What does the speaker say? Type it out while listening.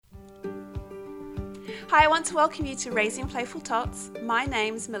Hi, I want to welcome you to Raising Playful Tots. My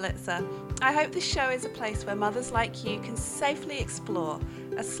name's Melitza. I hope this show is a place where mothers like you can safely explore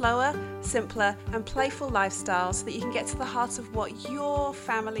a slower, simpler and playful lifestyle so that you can get to the heart of what your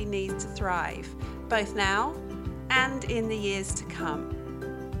family needs to thrive, both now and in the years to come.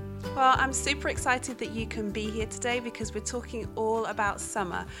 Well, I'm super excited that you can be here today because we're talking all about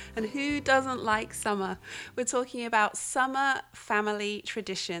summer. And who doesn't like summer? We're talking about summer family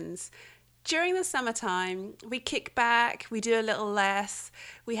traditions. During the summertime, we kick back, we do a little less,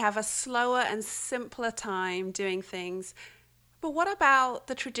 we have a slower and simpler time doing things. But what about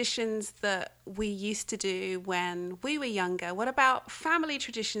the traditions that we used to do when we were younger? What about family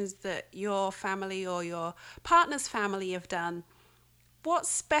traditions that your family or your partner's family have done? What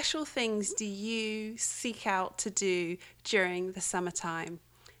special things do you seek out to do during the summertime?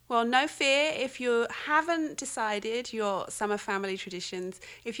 Well, no fear if you haven't decided your summer family traditions,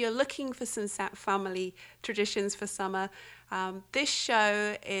 if you're looking for some family traditions for summer, this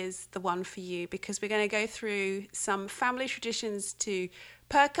show is the one for you because we're going to go through some family traditions to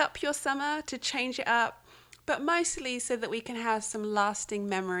perk up your summer, to change it up, but mostly so that we can have some lasting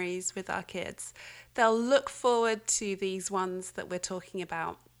memories with our kids. They'll look forward to these ones that we're talking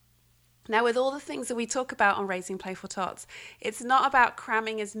about. Now, with all the things that we talk about on Raising Playful Tots, it's not about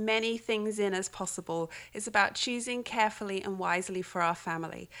cramming as many things in as possible. It's about choosing carefully and wisely for our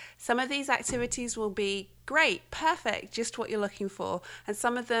family. Some of these activities will be great, perfect, just what you're looking for. And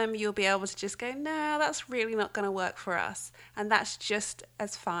some of them you'll be able to just go, no, that's really not going to work for us. And that's just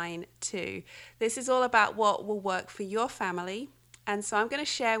as fine too. This is all about what will work for your family. And so I'm going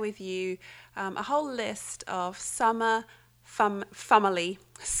to share with you a whole list of summer family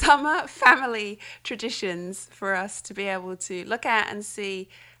traditions for us to be able to look at and see,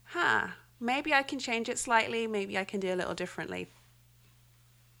 maybe I can change it slightly, maybe I can do a little differently.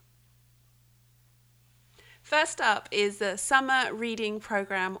 First up is the summer reading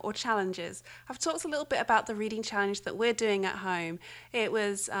program or challenges. I've talked a little bit about the reading challenge that we're doing at home. It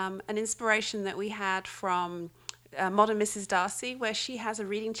was an inspiration that we had from Modern Mrs. Darcy, where she has a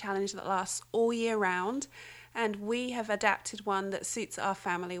reading challenge that lasts all year round. And we have adapted one that suits our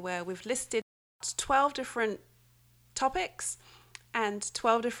family where we've listed 12 different topics and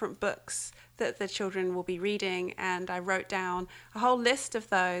 12 different books that the children will be reading. And I wrote down a whole list of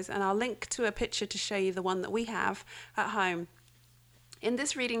those, and I'll link to a picture to show you the one that we have at home. In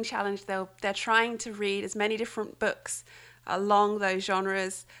this reading challenge, they're trying to read as many different books along those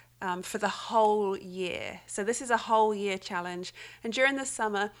genres for the whole year. So this is a whole year challenge. And during the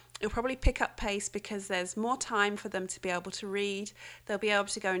summer, it'll probably pick up pace because there's more time for them to be able to read. They'll be able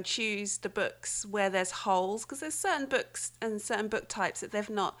to go and choose the books where there's holes, because there's certain books and certain book types that they've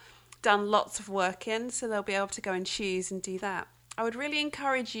not done lots of work in, so they'll be able to go and choose and do that. I would really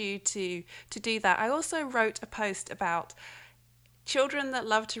encourage you to do that. I also wrote a post about children that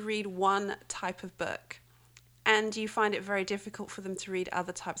love to read one type of book, and you find it very difficult for them to read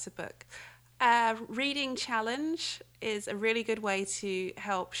other types of book. A reading challenge is a really good way to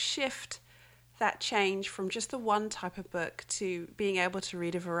help shift that change from just the one type of book to being able to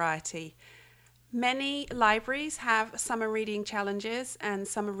read a variety. Many libraries have summer reading challenges and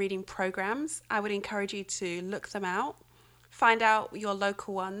summer reading programs. I would encourage you to look them out, find out your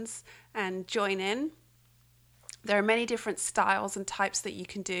local ones and join in. There are many different styles and types that you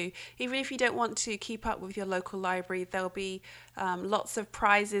can do. Even if you don't want to keep up with your local library, there'll be lots of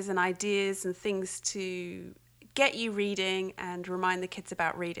prizes and ideas and things to get you reading and remind the kids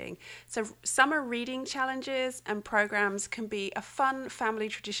about reading. So summer reading challenges and programs can be a fun family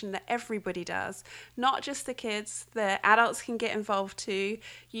tradition that everybody does, not just the kids. The adults can get involved too.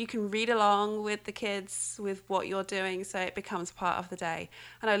 You can read along with the kids with what you're doing, so it becomes part of the day.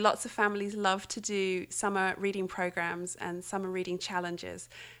 I know lots of families love to do summer reading programs and summer reading challenges.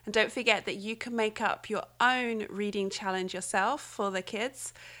 And don't forget that you can make up your own reading challenge yourself for the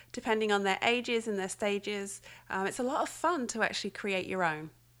kids, depending on their ages and their stages. It's a lot of fun to actually create your own.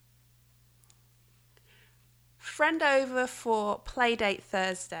 Friend over for Playdate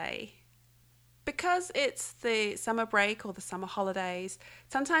Thursday. Because it's the summer break or the summer holidays,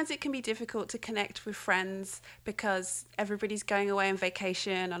 sometimes it can be difficult to connect with friends because everybody's going away on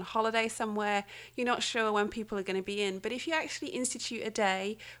vacation, on holiday somewhere. You're not sure when people are going to be in. But if you actually institute a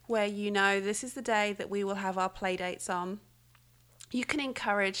day where you know this is the day that we will have our playdates on, you can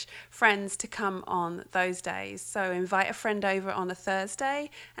encourage friends to come on those days. So invite a friend over on a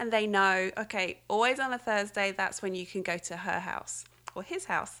Thursday and they know, okay, always on a Thursday, that's when you can go to her house or his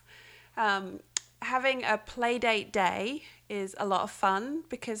house. Having a play date day is a lot of fun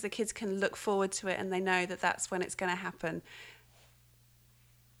because the kids can look forward to it and they know that that's when it's going to happen.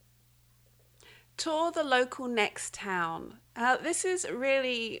 Tour the local next town. This is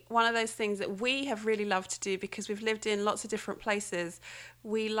really one of those things that we have really loved to do because we've lived in lots of different places.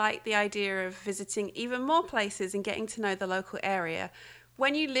 We like the idea of visiting even more places and getting to know the local area.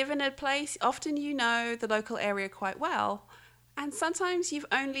 When you live in a place, often you know the local area quite well. And sometimes you've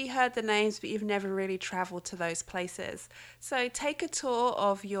only heard the names, but you've never really traveled to those places. So take a tour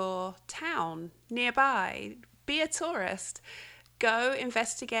of your town nearby. Be a tourist. Go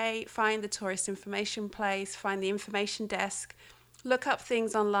investigate, find the tourist information place, find the information desk, look up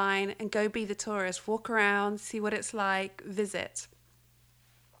things online and go be the tourist. Walk around, see what it's like, visit.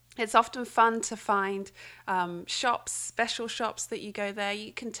 It's often fun to find shops, special shops that you go there.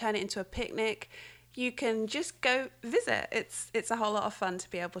 You can turn it into a picnic. You can just go visit. It's a whole lot of fun to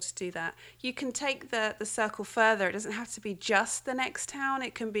be able to do that. You can take the circle further. It doesn't have to be just the next town.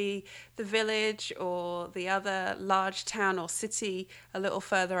 It can be the village or the other large town or city a little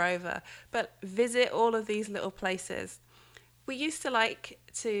further over. But visit all of these little places. We used to like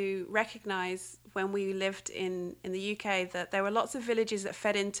to recognize when we lived in the UK that there were lots of villages that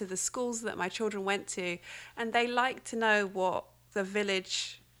fed into the schools that my children went to, and they liked to know what the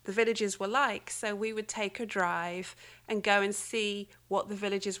villages were like. So we would take a drive and go and see what the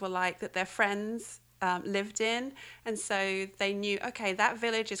villages were like that their friends lived in. And so they knew, okay, that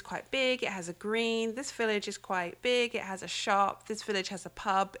village is quite big, it has a green, this village is quite big, it has a shop, this village has a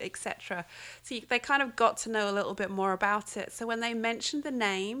pub, etc. So they kind of got to know a little bit more about it. So when they mentioned the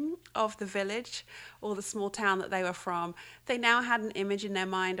name of the village or the small town that they were from, they now had an image in their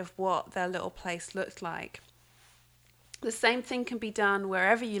mind of what their little place looked like. The same thing can be done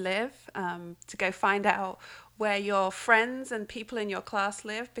wherever you live, to go find out where your friends and people in your class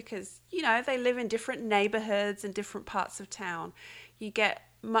live, because, you know, they live in different neighborhoods and different parts of town. You get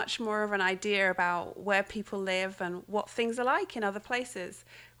much more of an idea about where people live and what things are like in other places.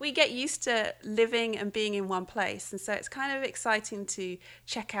 We get used to living and being in one place, and so it's kind of exciting to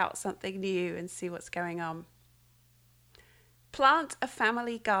check out something new and see what's going on. Plant a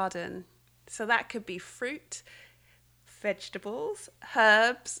family garden. So that could be fruit, vegetables,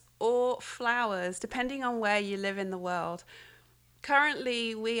 herbs, or flowers, depending on where you live in the world.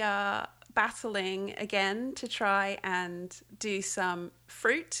 Currently, we are battling again to try and do some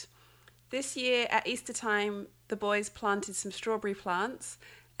fruit. This year at Easter time, the boys planted some strawberry plants,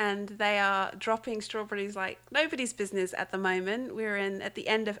 and they are dropping strawberries like nobody's business at the moment. We're at the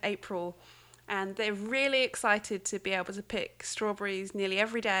end of April, and they're really excited to be able to pick strawberries nearly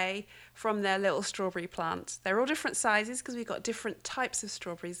every day from their little strawberry plants. They're all different sizes because we've got different types of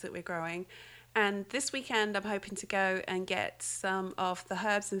strawberries that we're growing. And this weekend I'm hoping to go and get some of the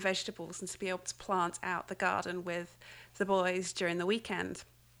herbs and vegetables and to be able to plant out the garden with the boys during the weekend.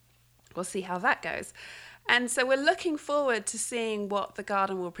 We'll see how that goes. And so we're looking forward to seeing what the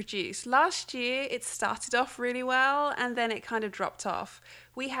garden will produce. Last year it started off really well and then it kind of dropped off.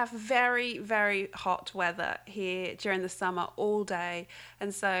 We have very, very hot weather here during the summer all day.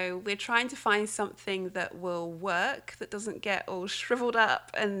 And so we're trying to find something that will work, that doesn't get all shriveled up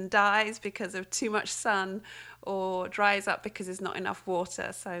and dies because of too much sun or dries up because there's not enough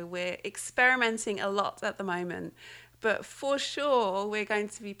water. So we're experimenting a lot at the moment. But for sure, we're going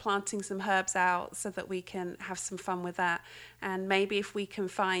to be planting some herbs out so that we can have some fun with that. And maybe if we can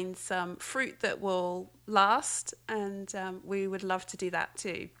find some fruit that will last, and we would love to do that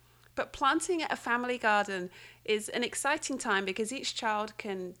too. But planting a family garden is an exciting time because each child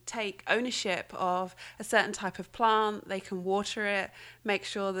can take ownership of a certain type of plant. They can water it, make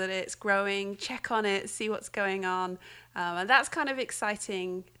sure that it's growing, check on it, see what's going on. And that's kind of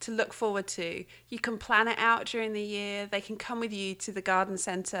exciting to look forward to. You can plan it out during the year. They can come with you to the garden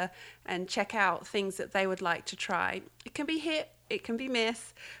centre and check out things that they would like to try. It can be hit, it can be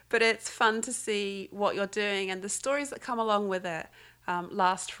miss, but it's fun to see what you're doing and the stories that come along with it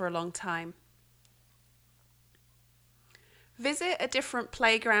last for a long time. Visit a different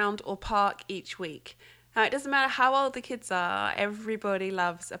playground or park each week. Now, it doesn't matter how old the kids are, everybody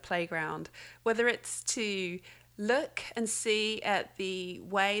loves a playground, whether it's to look and see at the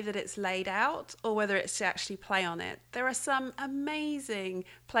way that it's laid out or whether it's to actually play on it. There are some amazing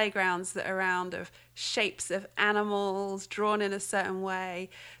playgrounds that are around of shapes of animals drawn in a certain way,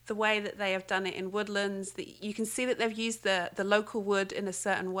 the way that they have done it in woodlands, that you can see that they've used the local wood in a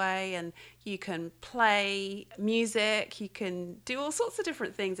certain way, and you can play music, you can do all sorts of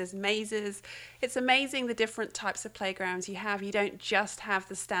different things. There's mazes. It's amazing the different types of playgrounds you have. You don't just have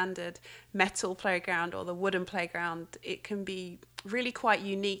the standard metal playground or the wooden playground. It can be really quite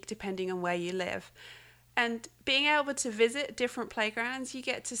unique depending on where you live. And being able to visit different playgrounds, you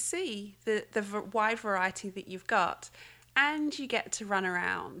get to see the wide variety that you've got. and you get to run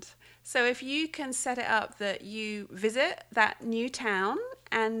around. So if you can set it up that you visit that new town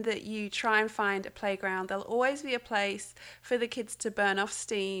and that you try and find a playground, there'll always be a place for the kids to burn off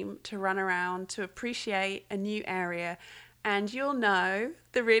steam, to run around, to appreciate a new area. And you'll know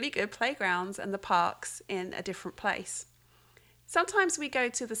the really good playgrounds and the parks in a different place. Sometimes we go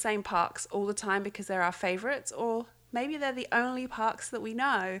to the same parks all the time because they're our favorites, or maybe they're the only parks that we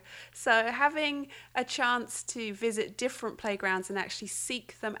know. So having a chance to visit different playgrounds and actually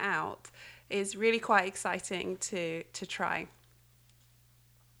seek them out is really quite exciting to try.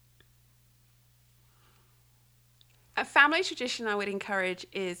 A family tradition I would encourage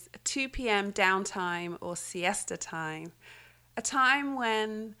is a 2 p.m. downtime or siesta time, a time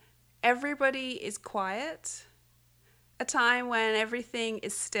when everybody is quiet, a time when everything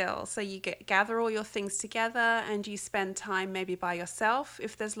is still. So you gather all your things together and you spend time maybe by yourself.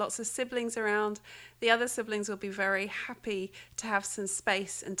 If there's lots of siblings around, the other siblings will be very happy to have some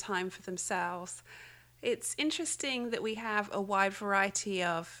space and time for themselves. It's interesting that we have a wide variety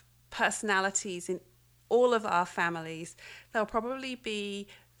of personalities in all of our families. There'll probably be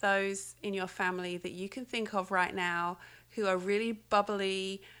those in your family that you can think of right now who are really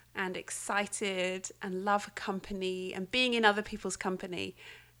bubbly and excited and love company and being in other people's company.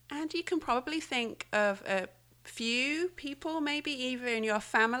 And you can probably think of a few people, maybe either in your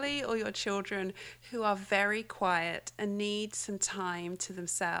family or your children, who are very quiet and need some time to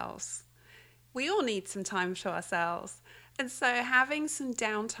themselves. We all need some time to ourselves. And so having some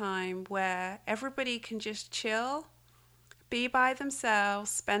downtime where everybody can just chill, be by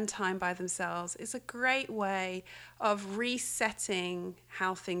themselves, spend time by themselves is a great way of resetting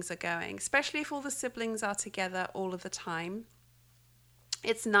how things are going, especially if all the siblings are together all of the time.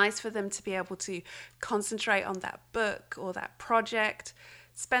 It's nice for them to be able to concentrate on that book or that project,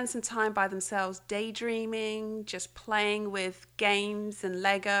 spend some time by themselves daydreaming, just playing with games and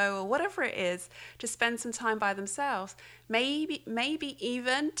Lego or whatever it is, just spend some time by themselves. Maybe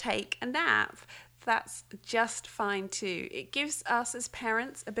even take a nap. That's just fine too. It gives us as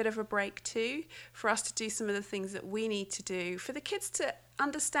parents a bit of a break too, for us to do some of the things that we need to do, for the kids to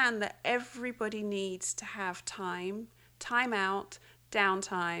understand that everybody needs to have time out,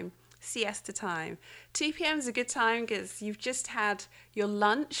 downtime, siesta time. 2 p.m. is a good time because you've just had your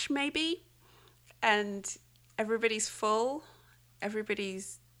lunch maybe, and everybody's full,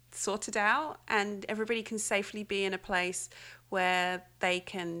 everybody's sorted out, and everybody can safely be in a place where they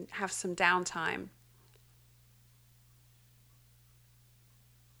can have some downtime.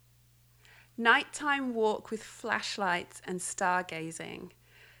 Nighttime walk with flashlights and stargazing.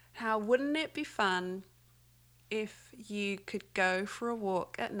 How wouldn't it be fun if you could go for a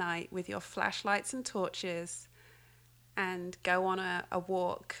walk at night with your flashlights and torches and go on a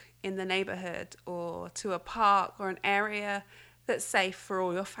walk in the neighborhood or to a park or an area that's safe for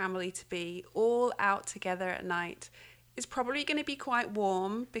all your family to be all out together at night. It's probably going to be quite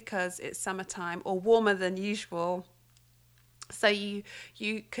warm because it's summertime, or warmer than usual. So you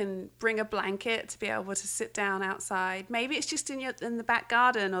can bring a blanket to be able to sit down outside. Maybe it's just in the back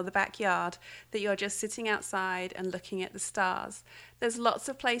garden or the backyard that you're just sitting outside and looking at the stars. There's lots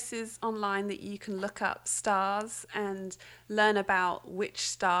of places online that you can look up stars and learn about which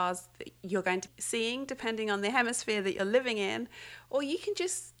stars that you're going to be seeing depending on the hemisphere that you're living in. Or you can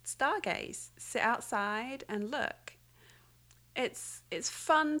just stargaze, sit outside and look. It's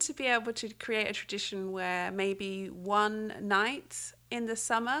fun to be able to create a tradition where maybe one night in the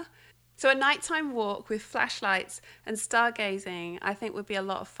summer, so a nighttime walk with flashlights and stargazing, I think would be a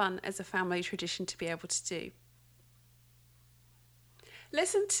lot of fun as a family tradition to be able to do.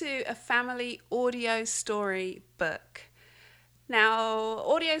 Listen to a family audio story book. Now,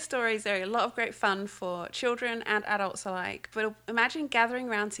 audio stories are a lot of great fun for children and adults alike, but imagine gathering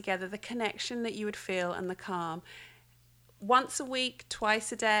around together, the connection that you would feel and the calm. Once a week,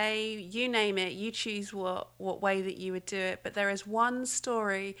 twice a day, you name it, you choose what way that you would do it. But there is one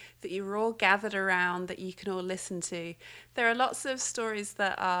story that you're all gathered around that you can all listen to. There are lots of stories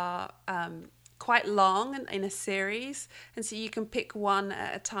that are quite long in a series, and so you can pick one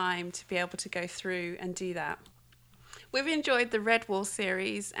at a time to be able to go through and do that. We've enjoyed the Redwall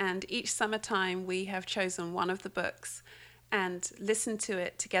series, and each summertime we have chosen one of the books and listened to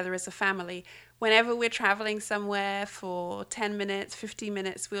it together as a family. Whenever we're traveling somewhere for 10 minutes, 15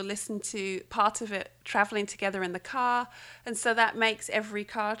 minutes, we'll listen to part of it traveling together in the car. And so that makes every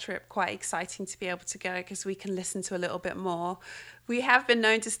car trip quite exciting to be able to go because we can listen to a little bit more. We have been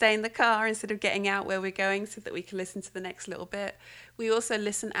known to stay in the car instead of getting out where we're going so that we can listen to the next little bit. We also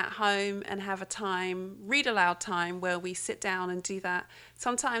listen at home and have a time, read aloud time, where we sit down and do that.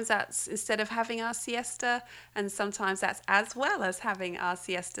 Sometimes that's instead of having our siesta, and sometimes that's as well as having our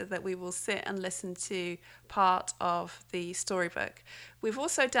siesta, that we will sit and listen to part of the storybook. We've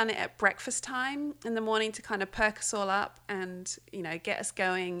also done it at breakfast time in the morning to kind of perk us all up and, get us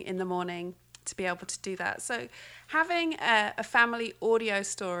going in the morning to be able to do that. So having a family audio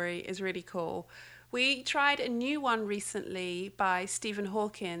story is really cool. We tried a new one recently by Stephen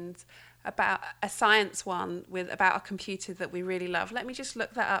Hawkins, about a science one about a computer that we really love. Let me just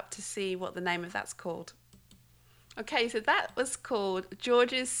look that up to see what the name of that's called. Okay, so that was called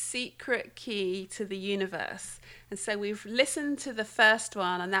George's Secret Key to the Universe. And so we've listened to the first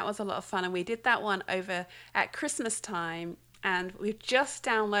one, and that was a lot of fun. And we did that one over at Christmas time. And we've just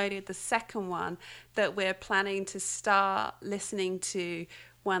downloaded the second one that we're planning to start listening to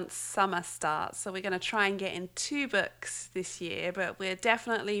once summer starts. So we're going to try and get in 2 books this year, but we're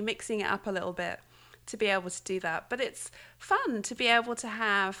definitely mixing it up a little bit to be able to do that. But it's fun to be able to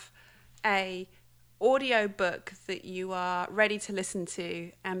have a audio book that you are ready to listen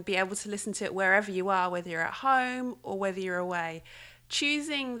to and be able to listen to it wherever you are, whether you're at home or whether you're away.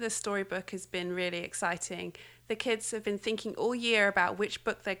 Choosing the storybook has been really exciting. The kids have been thinking all year about which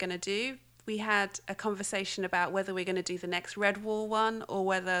book they're going to do. We had a conversation about whether we're going to do the next Redwall one or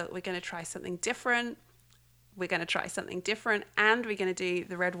whether we're going to try something different. We're going to try something different, and we're going to do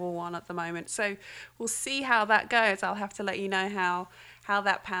the Redwall one at the moment. So we'll see how that goes. I'll have to let you know how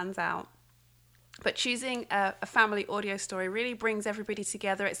that pans out. But choosing a family audio story really brings everybody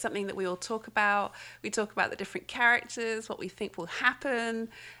together. It's something that we all talk about. We talk about the different characters, what we think will happen.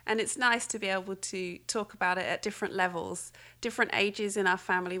 And it's nice to be able to talk about it at different levels, different ages in our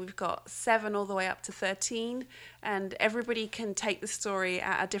family. We've got 7 all the way up to 13. And everybody can take the story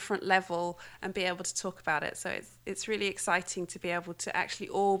at a different level and be able to talk about it. So it's really exciting to be able to actually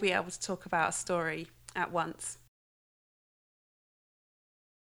all be able to talk about a story at once.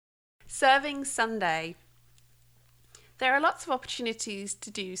 Serving Sunday. There are lots of opportunities to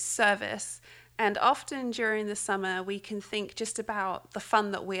do service, and often during the summer we can think just about the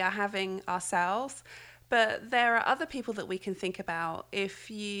fun that we are having ourselves, but there are other people that we can think about. If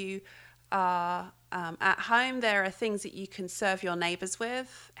you are at home, there are things that you can serve your neighbours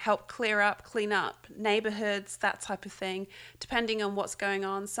with, help clean up neighbourhoods, that type of thing. Depending on what's going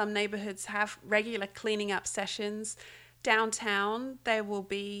on, some neighbourhoods have regular cleaning up sessions. Downtown, there will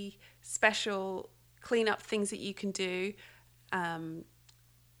be special cleanup things that you can do.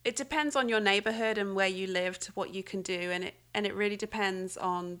 It depends on your neighborhood and where you live to what you can do, and it really depends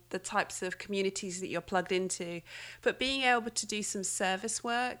on the types of communities that you're plugged into. But being able to do some service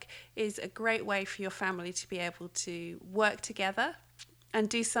work is a great way for your family to be able to work together and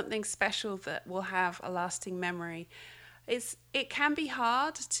do something special that will have a lasting memory. It can be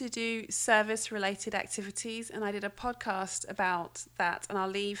hard to do service-related activities, and I did a podcast about that, and I'll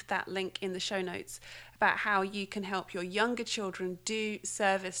leave that link in the show notes about how you can help your younger children do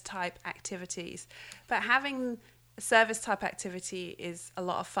service-type activities. But having a service-type activity is a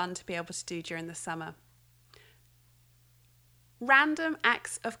lot of fun to be able to do during the summer. Random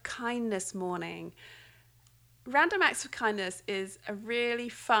Acts of Kindness Morning. Random Acts of Kindness is a really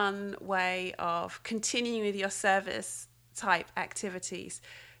fun way of continuing with your service type activities.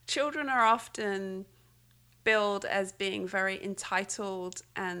 Children are often billed as being very entitled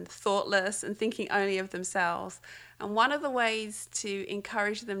and thoughtless and thinking only of themselves. And one of the ways to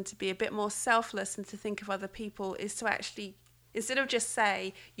encourage them to be a bit more selfless and to think of other people is to actually, instead of just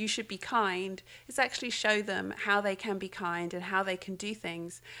say, you should be kind, is actually show them how they can be kind and how they can do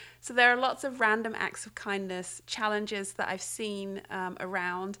things. So there are lots of random acts of kindness challenges that I've seen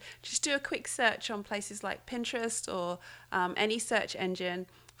around. Just do a quick search on places like Pinterest or any search engine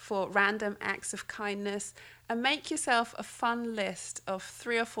for random acts of kindness, and make yourself a fun list of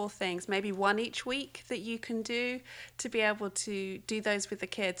 3 or 4 things, maybe 1 each week, that you can do to be able to do those with the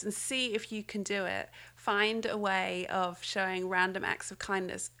kids and see if you can do it. Find a way of showing random acts of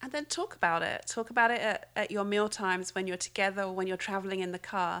kindness and then talk about it. Talk about it at your meal times when you're together or when you're traveling in the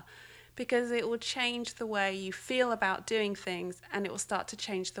car, because it will change the way you feel about doing things, and it will start to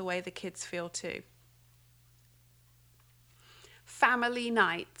change the way the kids feel too. Family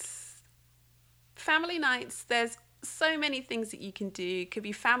nights. Family nights, there's so many things that you can do. It could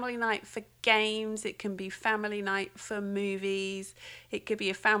be family night for games, it can be family night for movies, it could be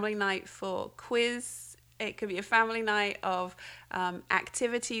a family night for quiz, it could be a family night of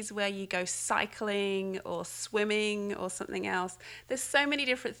activities where you go cycling or swimming or something else. There's so many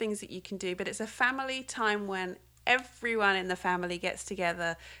different things that you can do, but it's a family time when everyone in the family gets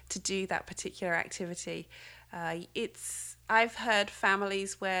together to do that particular activity. I've heard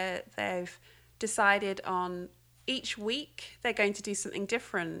families where they've decided on each week they're going to do something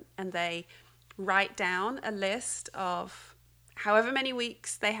different, and they write down a list of however many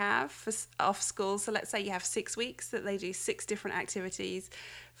weeks they have off school. So let's say you have 6 weeks that they do 6 different activities.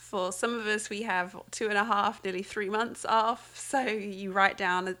 For some of us, we have 2.5, nearly 3 months off. So you write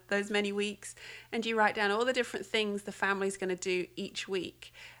down those many weeks, and you write down all the different things the family's going to do each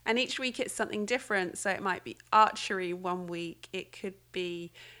week. And each week it's something different. So it might be archery one week. It could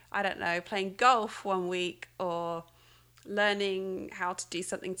be, I don't know, playing golf one week, or learning how to do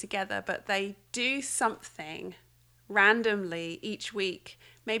something together. But they do something randomly each week.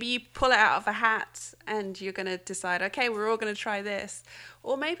 Maybe you pull it out of a hat and you're going to decide, okay, we're all going to try this.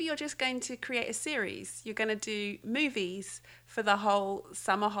 Or maybe you're just going to create a series. You're going to do movies for the whole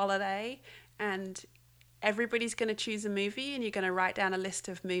summer holiday, and everybody's going to choose a movie, and you're going to write down a list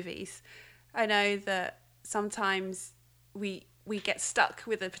of movies. I know that sometimes we get stuck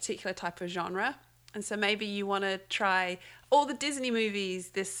with a particular type of genre. And so maybe you want to try all the Disney movies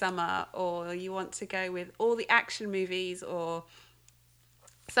this summer, or you want to go with all the action movies, or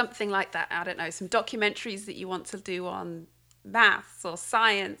something like that. I don't know, some documentaries that you want to do on maths or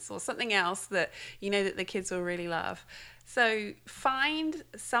science or something else that you know that the kids will really love. So find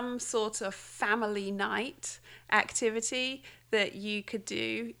some sort of family night activity that you could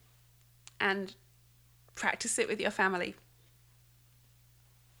do and practice it with your family.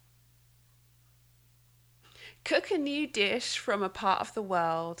 Cook a new dish from a part of the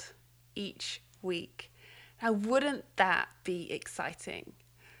world each week. Now, wouldn't that be exciting?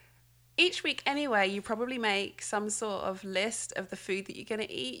 Each week anyway, you probably make some sort of list of the food that you're going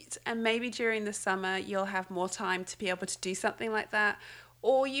to eat, and maybe during the summer you'll have more time to be able to do something like that,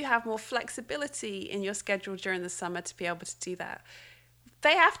 or you have more flexibility in your schedule during the summer to be able to do that.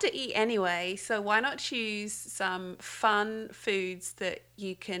 They have to eat anyway, so why not choose some fun foods that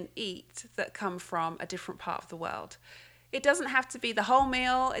you can eat that come from a different part of the world? It doesn't have to be the whole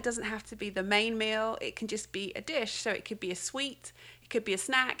meal, it doesn't have to be the main meal, it can just be a dish. So it could be a sweet, it could be a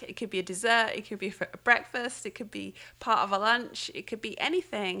snack, it could be a dessert, it could be a breakfast, it could be part of a lunch, it could be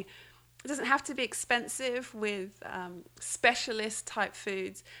anything. It doesn't have to be expensive with specialist type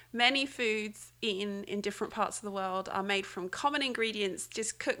foods. Many foods eaten in different parts of the world are made from common ingredients,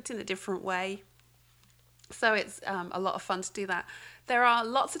 just cooked in a different way. So it's a lot of fun to do that. There are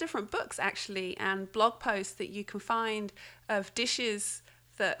lots of different books actually, and blog posts that you can find of dishes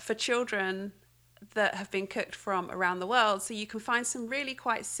that for children that have been cooked from around the world. So you can find some really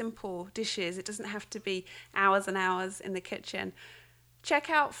quite simple dishes. It doesn't have to be hours and hours in the kitchen.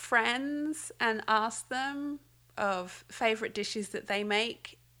 Check out friends and ask them of favorite dishes that they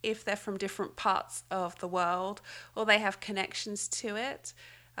make if they're from different parts of the world or they have connections to it.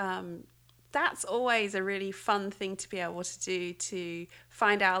 That's always a really fun thing to be able to do, to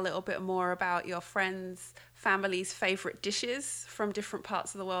find out a little bit more about your friends' family's favorite dishes from different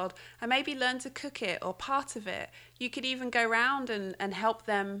parts of the world, and maybe learn to cook it or part of it. You could even go around and help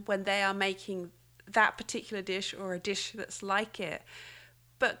them when they are making that particular dish or a dish that's like it.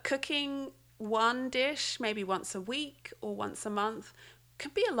 But cooking one dish maybe once a week or once a month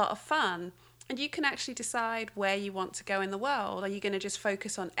can be a lot of fun. And you can actually decide where you want to go in the world. Are you going to just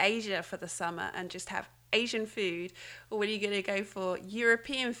focus on Asia for the summer and just have Asian food? Or are you going to go for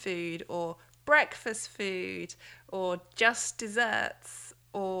European food or breakfast food or just desserts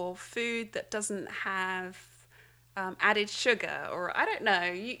or food that doesn't have added sugar? Or I don't know.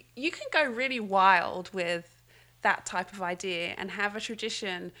 You can go really wild with that type of idea and have a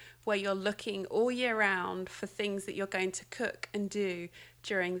tradition where you're looking all year round for things that you're going to cook and do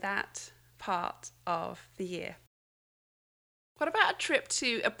during that part of the year. What about a trip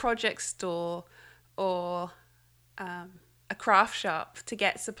to a project store or a craft shop to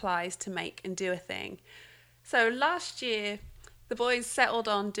get supplies to make and do a thing? So last year the boys settled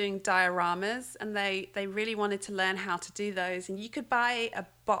on doing dioramas, and they really wanted to learn how to do those. And you could buy a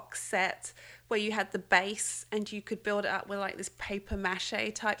box set where you had the base and you could build it up with like this paper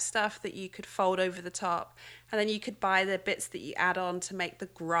mache type stuff that you could fold over the top. And then you could buy the bits that you add on to make the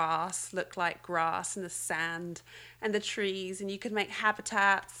grass look like grass, and the sand and the trees. And you could make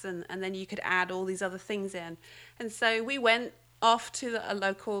habitats, and then you could add all these other things in. And so we went off to a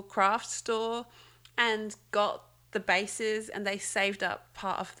local craft store and got the bases, and they saved up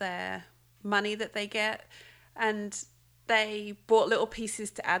part of their money that they get, and they bought little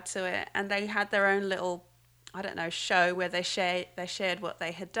pieces to add to it, and they had their own little, I don't know, show where they shared what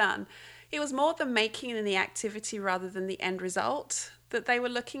they had done. It was more the making and the activity rather than the end result that they were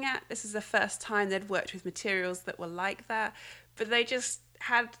looking at. This is the first time they'd worked with materials that were like that, but they just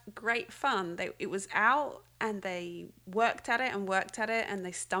had great fun. It was out, and they worked at it, and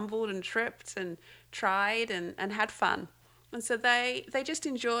they stumbled and tripped and tried and had fun. And so they just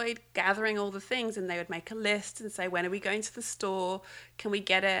enjoyed gathering all the things, and they would make a list and say, when are we going to the store? Can we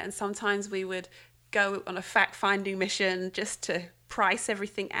get it? And sometimes we would go on a fact-finding mission just to price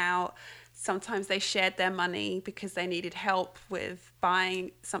everything out. Sometimes they shared their money because they needed help with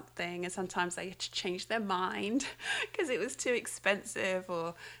buying something, and sometimes they had to change their mind because it was too expensive,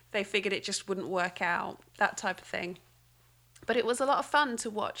 or they figured it just wouldn't work out, that type of thing. But it was a lot of fun to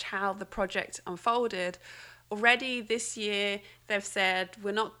watch how the project unfolded. Already this year, they've said,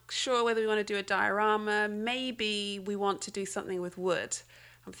 we're not sure whether we want to do a diorama. Maybe we want to do something with wood.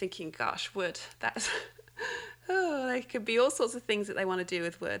 I'm thinking, gosh, wood, that's... oh, there could be all sorts of things that they want to do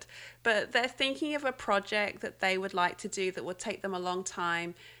with wood. But they're thinking of a project that they would like to do that will take them a long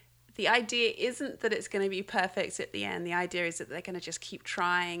time. The idea isn't that it's going to be perfect at the end. The idea is that they're going to just keep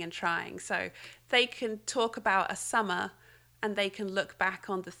trying and trying. So they can talk about a summer, and they can look back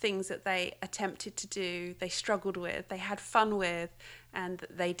on the things that they attempted to do, they struggled with, they had fun with, and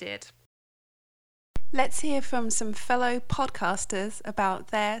they did. Let's hear from some fellow podcasters about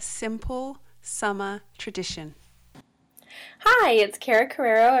their simple summer tradition. Hi, it's Kara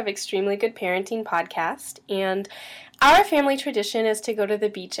Carrero of Extremely Good Parenting Podcast, and our family tradition is to go to the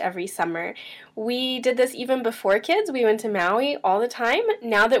beach every summer. We did this even before kids. We went to Maui all the time.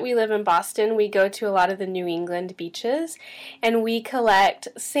 Now that we live in Boston, we go to a lot of the New England beaches, and we collect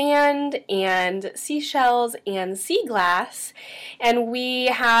sand and seashells and sea glass, and we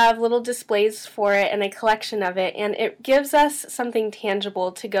have little displays for it and a collection of it, and it gives us something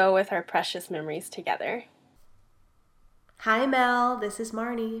tangible to go with our precious memories together. Hi Mel, this is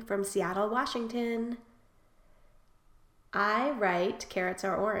Marnie from Seattle, Washington. I write Carrots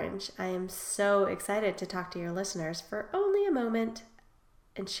Are Orange. I am so excited to talk to your listeners for only a moment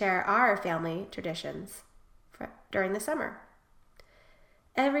and share our family traditions during the summer.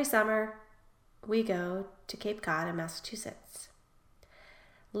 Every summer, we go to Cape Cod in Massachusetts.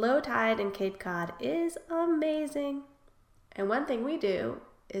 Low tide in Cape Cod is amazing. And one thing we do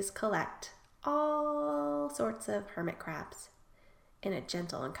is collect all sorts of hermit crabs, in a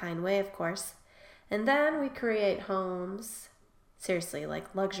gentle and kind way, of course. And then we create homes, seriously,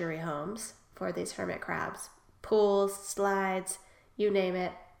 like luxury homes for these hermit crabs. Pools, slides, you name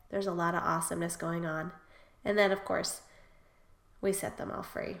it. There's a lot of awesomeness going on. And then, of course, we set them all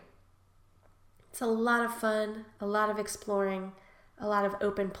free. It's a lot of fun, a lot of exploring, a lot of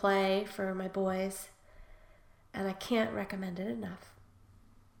open play for my boys. And I can't recommend it enough.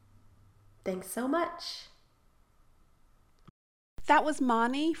 Thanks so much. That was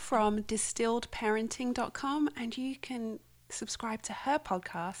Marnie from distilledparenting.com, and you can subscribe to her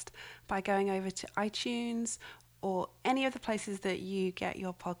podcast by going over to iTunes or any of the places that you get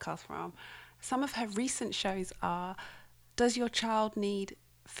your podcast from. Some of her recent shows are, Does Your Child Need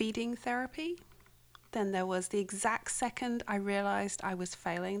Feeding Therapy? Then there was The Exact Second I Realized I Was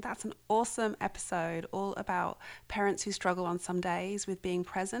Failing. That's an awesome episode all about parents who struggle on some days with being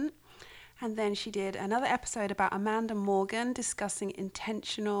present. And then she did another episode about Amanda Morgan discussing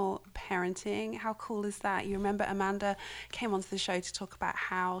intentional parenting. How cool is that? You remember Amanda came onto the show to talk about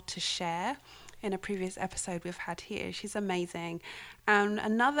how to share in a previous episode we've had here. She's amazing. And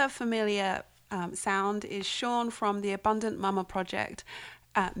another familiar sound is Sean from the Abundant Mama Project.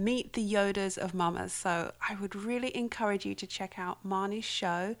 Meet the Yodas of Mamas. So I would really encourage you to check out Marnie's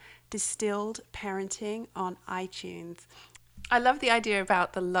show, Distilled Parenting, on iTunes. I love the idea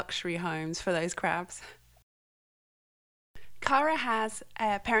about the luxury homes for those crabs. Kara has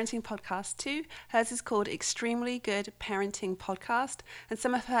a parenting podcast too. Hers is called Extremely Good Parenting Podcast. And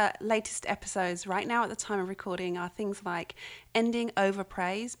some of her latest episodes right now at the time of recording are things like Ending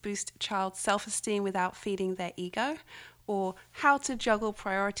Overpraise, Boost Child Self-Esteem Without Feeding Their Ego, or How to Juggle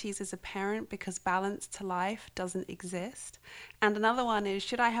Priorities as a Parent Because Balance to Life Doesn't Exist. And another one is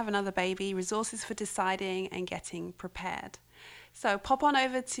Should I Have Another Baby? Resources for Deciding and Getting Prepared. So pop on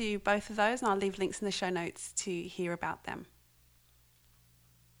over to both of those, and I'll leave links in the show notes to hear about them.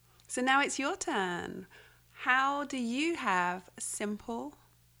 So now it's your turn. How do you have simple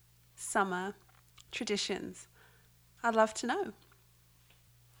summer traditions? I'd love to know.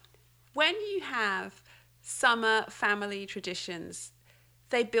 When you have summer family traditions,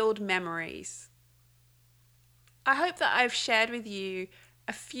 they build memories. I hope that I've shared with you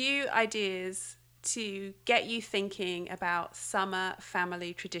a few ideas to get you thinking about summer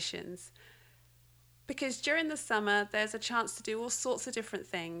family traditions. Because during the summer, there's a chance to do all sorts of different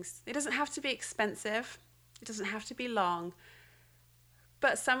things. It doesn't have to be expensive. It doesn't have to be long.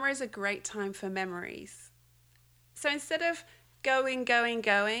 But summer is a great time for memories. So instead of going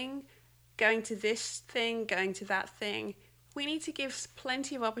to this thing, going to that thing, we need to give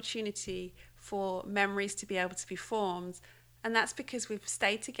plenty of opportunity for memories to be able to be formed. And that's because we've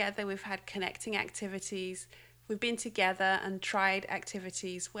stayed together, we've had connecting activities, we've been together and tried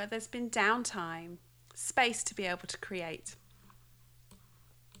activities where there's been downtime, space to be able to create.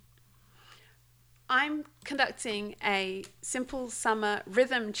 I'm conducting a simple summer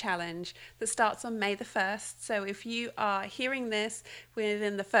rhythm challenge that starts on May the 1st. So if you are hearing this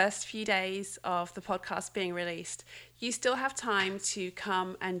within the first few days of the podcast being released, you still have time to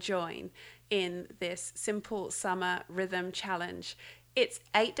come and join in this simple summer rhythm challenge. It's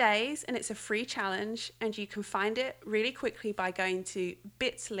 8 days and it's a free challenge, and you can find it really quickly by going to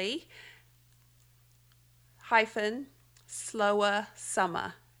bit.ly/slower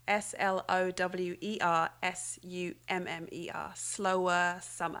summer. SLOWERSUMMER, slower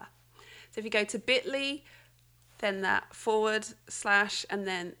summer. So if you go to bit.ly, then that / and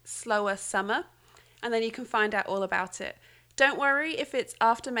then slower summer, and then you can find out all about it. Don't worry if it's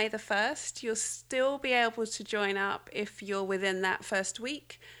after May the 1st, you'll still be able to join up if you're within that first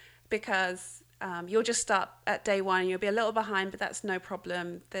week, because you'll just start at day one and you'll be a little behind, but that's no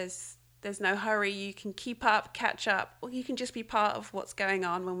problem. There's no hurry. You can keep up, catch up, or you can just be part of what's going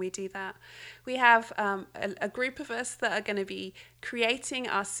on when we do that. We have a group of us that are going to be creating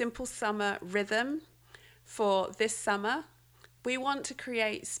our simple summer rhythm for this summer. We want to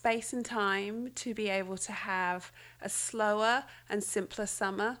create space and time to be able to have a slower and simpler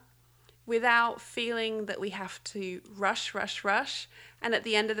summer without feeling that we have to rush. And at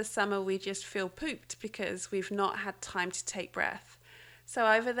the end of the summer, we just feel pooped because we've not had time to take breath. So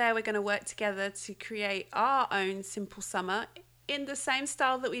over there, we're going to work together to create our own simple summer in the same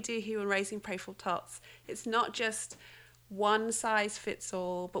style that we do here on Raising Playful Tots. It's not just one size fits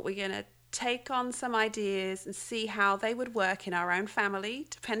all, but we're going to take on some ideas and see how they would work in our own family,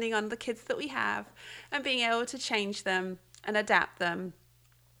 depending on the kids that we have, and being able to change them and adapt them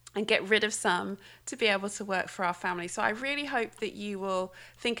and get rid of some to be able to work for our family. So I really hope that you will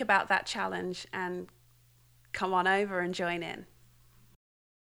think about that challenge and come on over and join in.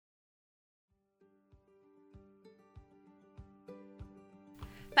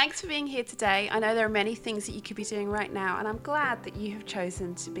 Thanks for being here today. I know there are many things that you could be doing right now, and I'm glad that you have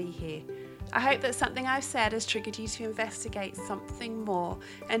chosen to be here. I hope that something I've said has triggered you to investigate something more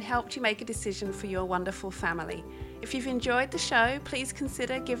and helped you make a decision for your wonderful family. If you've enjoyed the show, please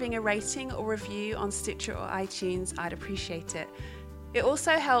consider giving a rating or review on Stitcher or iTunes. I'd appreciate it. It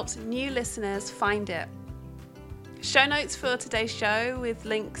also helps new listeners find it. Show notes for today's show with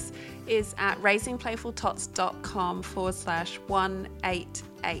links is at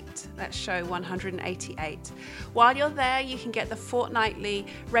raisingplayfultots.com/188. That's show 188. While you're there, you can get the fortnightly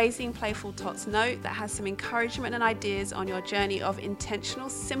Raising Playful Tots note that has some encouragement and ideas on your journey of intentional,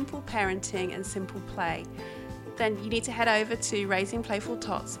 simple parenting and simple play. Then you need to head over to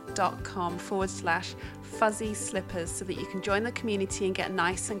raisingplayfultots.com/fuzzy slippers so that you can join the community and get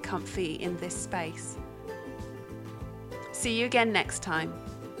nice and comfy in this space. See you again next time.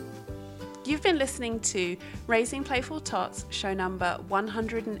 You've been listening to Raising Playful Tots, show number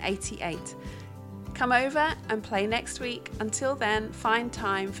 188. Come over and play next week. Until then, find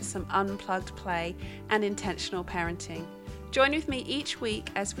time for some unplugged play and intentional parenting. Join with me each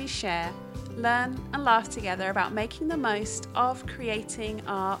week as we share, learn and laugh together about making the most of creating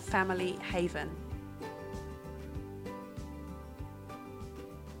our family haven.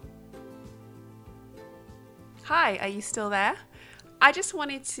 Hi, are you still there? I just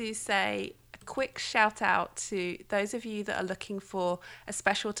wanted to say a quick shout out to those of you that are looking for a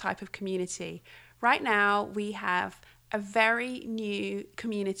special type of community. Right now, we have a very new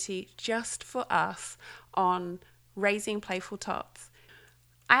community just for us on Raising Playful Tots.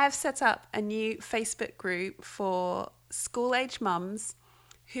 I have set up a new Facebook group for school-age mums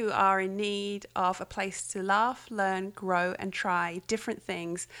who are in need of a place to laugh, learn, grow, and try different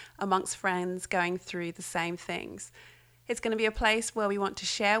things amongst friends going through the same things. It's going to be a place where we want to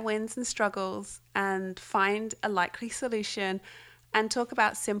share wins and struggles and find a likely solution and talk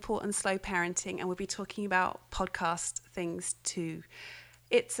about simple and slow parenting. And we'll be talking about podcast things too.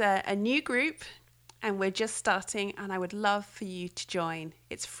 It's a new group and we're just starting, and I would love for you to join.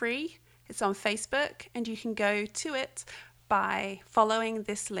 It's free, it's on Facebook, and you can go to it by following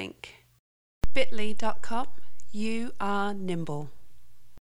this link, bit.ly.com, You are nimble.